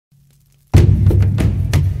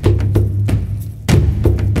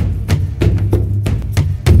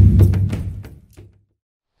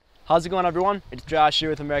How's it going, everyone? It's Josh here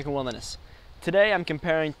with American Wilderness. Today I'm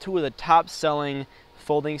comparing two of the top selling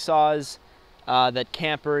folding saws that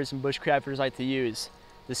campers and bushcrafters like to use.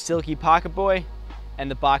 The Silky Pocketboy and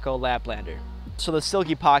the Bahco Laplander. So the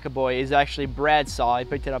Silky Pocketboy is actually Brad's saw. I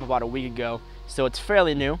picked it up about a week ago, so it's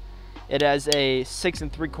fairly new. It has a 6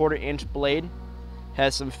 3/4 inch blade,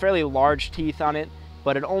 has some fairly large teeth on it,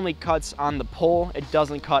 but it only cuts on the pull, it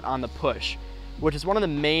doesn't cut on the push, which is one of the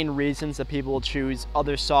main reasons that people will choose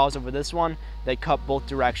other saws over this one that cut both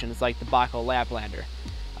directions, like the Bahco Laplander.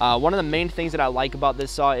 One of the main things that I like about this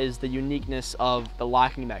saw is the uniqueness of the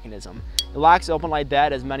locking mechanism. It locks open like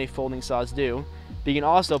that, as many folding saws do, but you can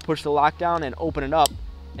also push the lock down and open it up,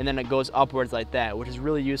 and then it goes upwards like that, which is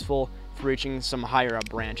really useful for reaching some higher up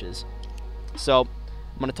branches. So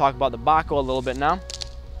I'm going to talk about the Bahco a little bit now.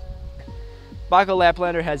 Bahco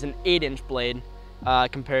Laplander has an 8-inch blade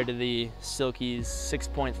compared to the Silky's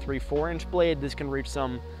 6.34 inch blade. This can reach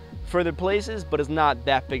some further places, but it's not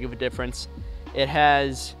that big of a difference. It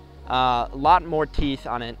has a lot more teeth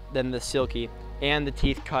on it than the Silky, and the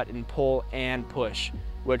teeth cut in pull and push,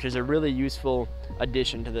 which is a really useful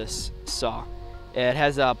addition to this saw. It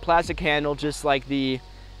has a plastic handle just like the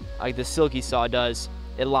Silky saw does.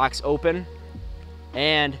 It locks open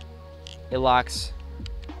and it locks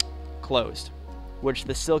closed, which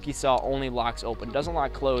the Silky saw only locks open, doesn't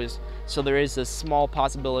lock closed. So there is a small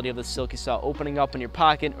possibility of the Silky saw opening up in your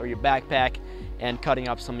pocket or your backpack and cutting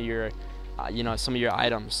up some of your, some of your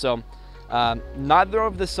items. So neither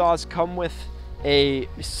of the saws come with a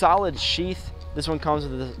solid sheath. This one comes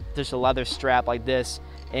with just a leather strap like this,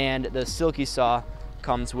 and the Silky saw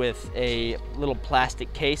comes with a little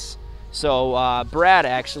plastic case. So Brad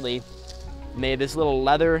actually made this little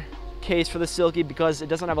leather case for the Silky because it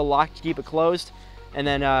doesn't have a lock to keep it closed, and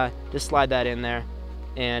then just slide that in there,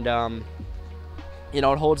 and it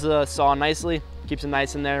holds the saw nicely, keeps it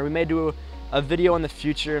nice in there. We may do a video in the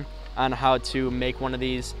future on how to make one of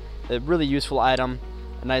these, a really useful item,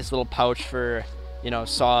 a nice little pouch for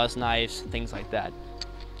saws, knives, things like that.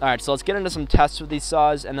 All right, so let's get into some tests with these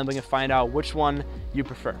saws, and then we can find out which one you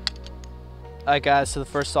prefer. All right, guys, so the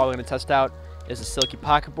first saw we're going to test out is the Silky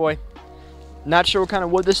Pocketboy. Not sure what kind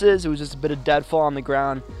of wood this is. It was just a bit of deadfall on the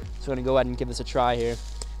ground, so I'm going to go ahead and give this a try here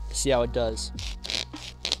to see how it does.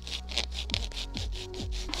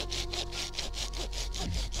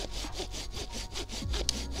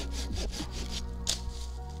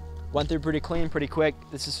 Went through pretty clean, pretty quick.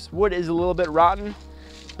 Wood is a little bit rotten,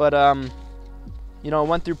 but it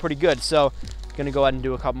went through pretty good. So I'm going to go ahead and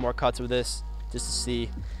do a couple more cuts with this just to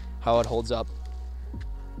see how it holds up.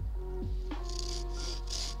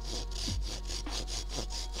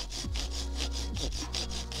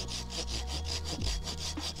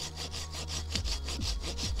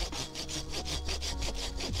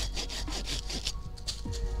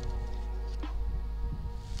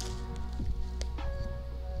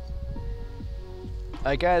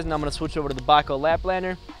 Alright, guys, now I'm going to switch over to the Bahco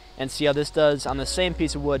Laplander and see how this does on the same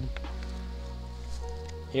piece of wood.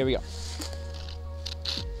 Here we go.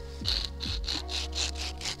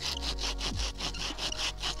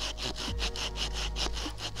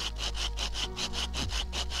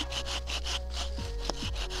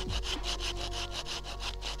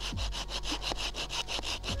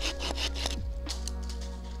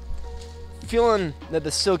 Feeling that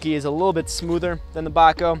the Silky is a little bit smoother than the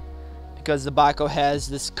Bahco, because the Bahco has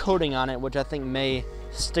this coating on it, which I think may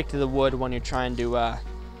stick to the wood when you're trying to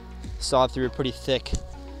saw through a pretty thick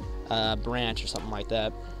branch or something like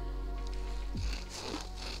that.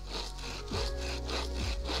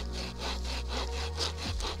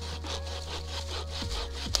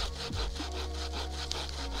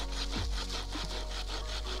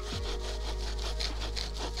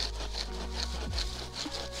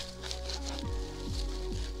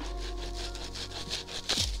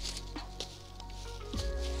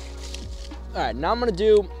 Alright, now I'm going to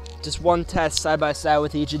do just one test side by side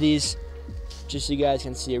with each of these, just so you guys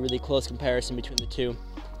can see a really close comparison between the two.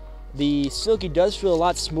 The Silky does feel a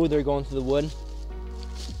lot smoother going through the wood,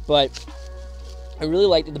 but I really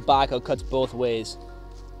like that the Bahco cuts both ways.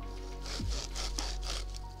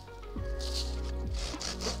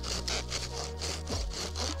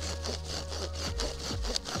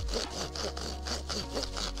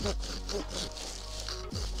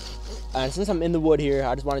 And since I'm in the wood here,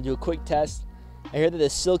 I just want to do a quick test. I hear that the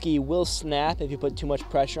Silky will snap if you put too much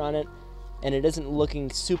pressure on it, and it isn't looking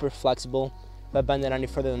super flexible. If I bend it any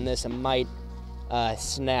further than this, it might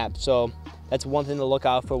snap. So that's one thing to look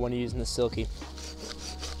out for when you're using the Silky.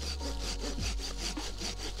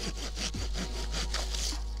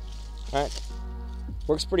 All right,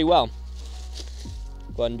 works pretty well.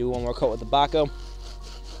 Go ahead and do one more coat with the Bahco.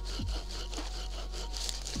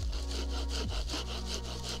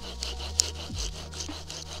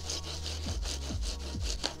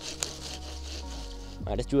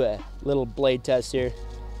 Just do a little blade test here.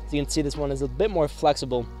 As you can see, this one is a bit more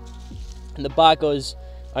flexible, and the Bahcos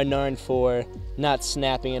are known for not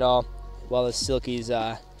snapping at all, while the Silkies,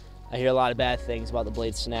 I hear a lot of bad things about the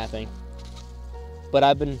blade snapping. But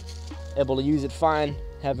I've been able to use it fine,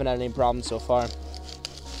 haven't had any problems so far.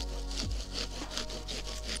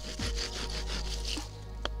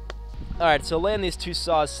 Alright, so laying these two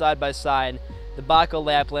saws side by side, the Bahco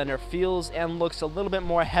Laplander feels and looks a little bit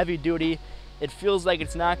more heavy duty. It feels like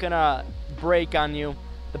it's not gonna break on you.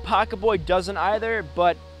 The Pocketboy doesn't either,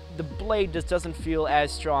 but the blade just doesn't feel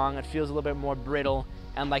as strong. It feels a little bit more brittle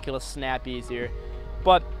and like it'll snap easier.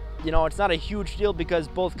 But, you know, it's not a huge deal because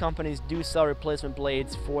both companies do sell replacement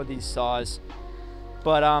blades for these saws.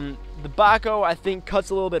 But the Bahco, I think,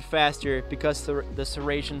 cuts a little bit faster because the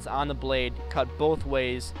serrations on the blade cut both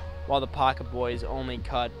ways, while the Pocketboys only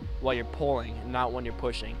cut while you're pulling and not when you're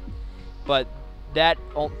pushing. But that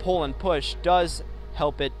pull and push does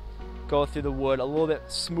help it go through the wood a little bit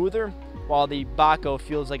smoother, while the Bahco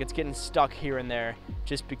feels like it's getting stuck here and there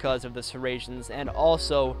just because of the serrations and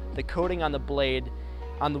also the coating on the blade.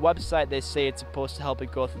 On the website they say it's supposed to help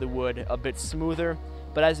it go through the wood a bit smoother,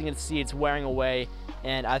 but as you can see, it's wearing away,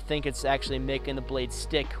 and I think it's actually making the blade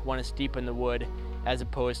stick when it's deep in the wood as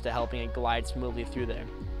opposed to helping it glide smoothly through there.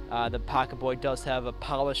 The Pocketboy does have a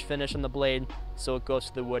polished finish on the blade, so it goes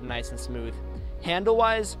through the wood nice and smooth.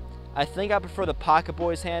 Handle-wise, I think I prefer the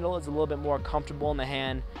Pocketboy's handle. It's a little bit more comfortable in the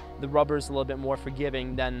hand. The rubber is a little bit more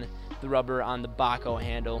forgiving than the rubber on the Bahco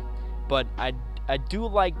handle. But I do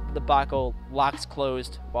like the Bahco locks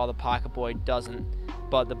closed while the Pocketboy doesn't.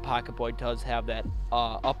 But the Pocketboy does have that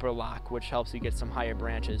upper lock, which helps you get some higher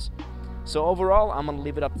branches. So overall, I'm going to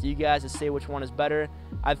leave it up to you guys to say which one is better.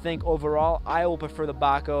 I think overall, I will prefer the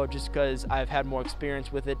Bahco just because I've had more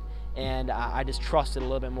experience with it, and I just trust it a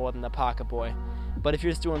little bit more than the Pocketboy. But if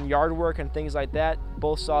you're just doing yard work and things like that,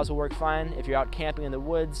 both saws will work fine. If you're out camping in the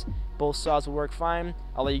woods, both saws will work fine.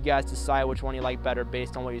 I'll let you guys decide which one you like better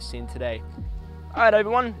based on what you've seen today. Alright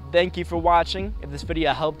everyone, thank you for watching. If this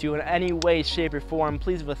video helped you in any way, shape, or form,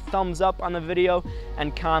 please leave a thumbs up on the video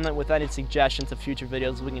and comment with any suggestions of future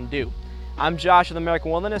videos we can do. I'm Josh with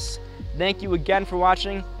American Wilderness. Thank you again for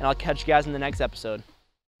watching, and I'll catch you guys in the next episode.